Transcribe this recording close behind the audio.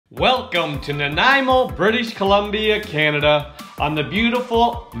Welcome to Nanaimo, British Columbia, Canada, on the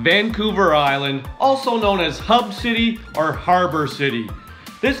beautiful Vancouver Island, also known as Hub City or Harbor City.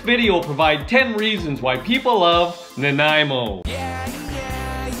 This video will provide 10 reasons why people love Nanaimo. I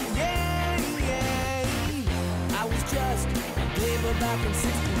was just a gamer back in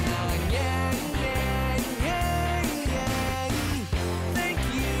 69.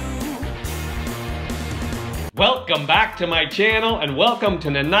 Welcome back to my channel and welcome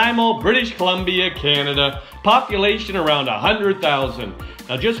to Nanaimo, British Columbia, Canada. Population around 100,000.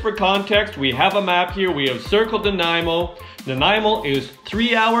 Now just for context, we have a map here. We have circled Nanaimo. Nanaimo is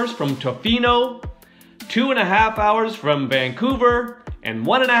 3 hours from Tofino, 2.5 hours from Vancouver, and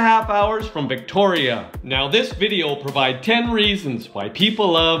 1.5 hours from Victoria. Now this video will provide 10 reasons why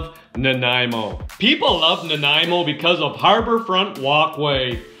people love Nanaimo. People love Nanaimo because of Harbourfront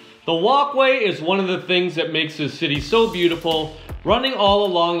Walkway. The walkway is one of the things that makes this city so beautiful. Running all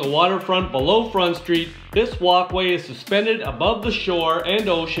along the waterfront below Front Street, this walkway is suspended above the shore and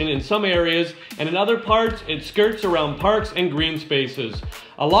ocean in some areas, and in other parts it skirts around parks and green spaces.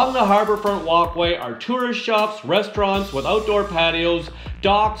 Along the Harbourfront Walkway are tourist shops, restaurants with outdoor patios,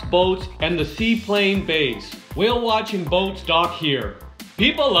 docks, boats, and the seaplane base. Whale watching boats dock here.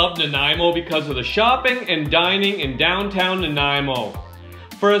 People love Nanaimo because of the shopping and dining in downtown Nanaimo.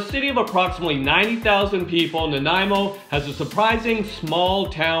 For a city of approximately 90,000 people, Nanaimo has a surprising small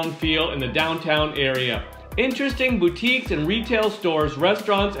town feel in the downtown area. Interesting boutiques and retail stores,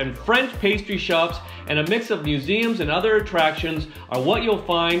 restaurants, and French pastry shops, and a mix of museums and other attractions are what you'll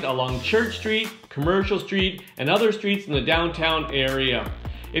find along Church Street, Commercial Street, and other streets in the downtown area.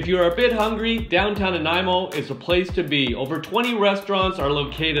 If you're a bit hungry, downtown Nanaimo is a place to be. Over 20 restaurants are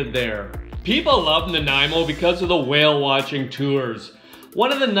located there. People love Nanaimo because of the whale watching tours.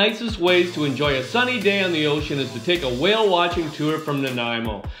 One of the nicest ways to enjoy a sunny day on the ocean is to take a whale watching tour from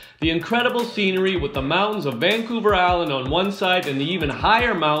Nanaimo. The incredible scenery with the mountains of Vancouver Island on one side and the even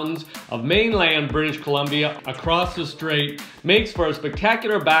higher mountains of mainland British Columbia across the strait makes for a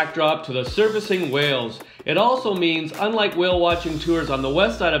spectacular backdrop to the surfacing whales. It also means, unlike whale watching tours on the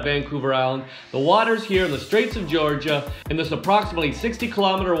west side of Vancouver Island, the waters here in the Straits of Georgia, in this approximately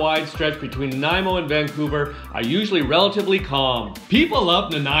 60-kilometer wide stretch between Nanaimo and Vancouver, are usually relatively calm. People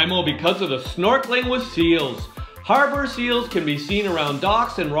love Nanaimo because of the snorkeling with seals. Harbor seals can be seen around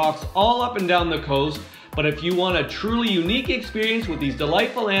docks and rocks all up and down the coast, but if you want a truly unique experience with these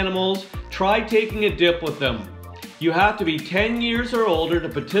delightful animals, try taking a dip with them. You have to be 10 years or older to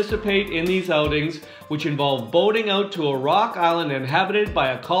participate in these outings, which involve boating out to a rock island inhabited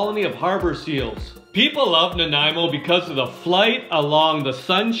by a colony of harbor seals. People love Nanaimo because of the flight along the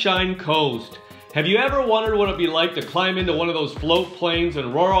Sunshine Coast. Have you ever wondered what it'd be like to climb into one of those float planes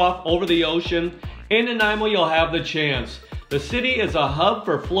and roar off over the ocean? In Nanaimo, you'll have the chance. The city is a hub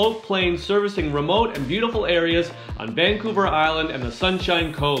for float planes servicing remote and beautiful areas on Vancouver Island and the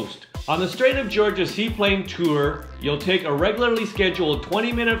Sunshine Coast. On the Strait of Georgia Seaplane Tour, you'll take a regularly scheduled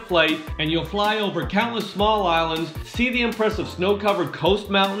 20-minute flight and you'll fly over countless small islands, see the impressive snow-covered coast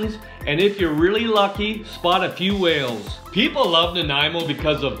mountains, and if you're really lucky, spot a few whales. People love Nanaimo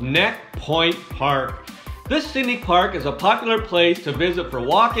because of Neck Point Park. This scenic park is a popular place to visit for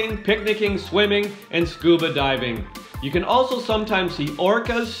walking, picnicking, swimming, and scuba diving. You can also sometimes see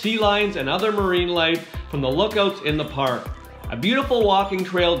orcas, sea lions, and other marine life from the lookouts in the park. A beautiful walking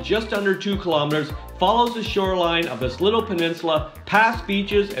trail just under 2 kilometers follows the shoreline of this little peninsula, past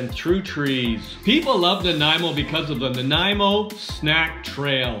beaches and through trees. People love Nanaimo because of the Nanaimo Snack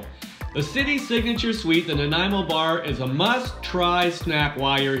Trail. The city's signature sweet, the Nanaimo Bar, is a must-try snack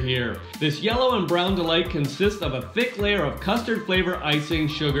while you're here. This yellow and brown delight consists of a thick layer of custard flavor icing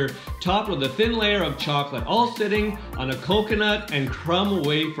sugar topped with a thin layer of chocolate, all sitting on a coconut and crumb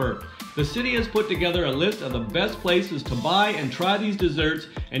wafer. The city has put together a list of the best places to buy and try these desserts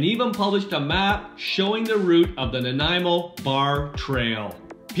and even published a map showing the route of the Nanaimo Bar Trail.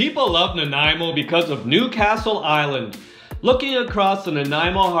 People love Nanaimo because of Newcastle Island. Looking across the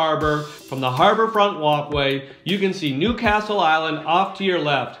Nanaimo Harbor from the Harbourfront Walkway, you can see Newcastle Island off to your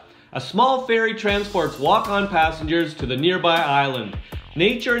left. A small ferry transports walk-on passengers to the nearby island.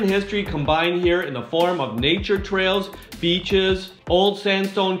 Nature and history combine here in the form of nature trails, beaches, old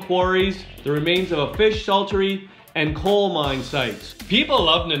sandstone quarries, the remains of a fish saltery, and coal mine sites. People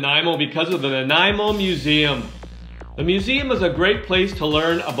love Nanaimo because of the Nanaimo Museum. The museum is a great place to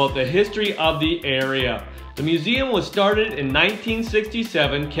learn about the history of the area. The museum was started in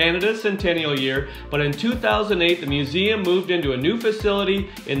 1967, Canada's centennial year, but in 2008 the museum moved into a new facility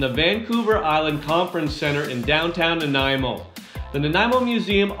in the Vancouver Island Conference Center in downtown Nanaimo. The Nanaimo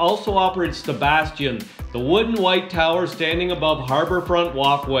Museum also operates the Bastion, the wooden white tower standing above Harbourfront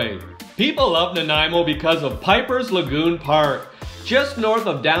Walkway. People love Nanaimo because of Piper's Lagoon Park. Just north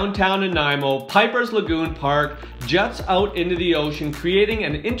of downtown Nanaimo, Piper's Lagoon Park juts out into the ocean, creating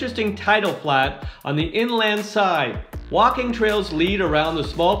an interesting tidal flat on the inland side. Walking trails lead around the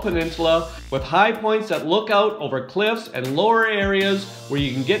small peninsula with high points that look out over cliffs and lower areas where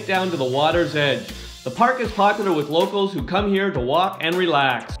you can get down to the water's edge. The park is popular with locals who come here to walk and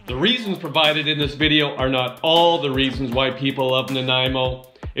relax. The reasons provided in this video are not all the reasons why people love Nanaimo.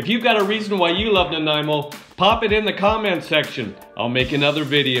 If you've got a reason why you love Nanaimo, pop it in the comment section. I'll make another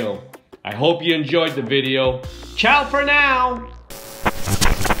video. I hope you enjoyed the video. Ciao for now!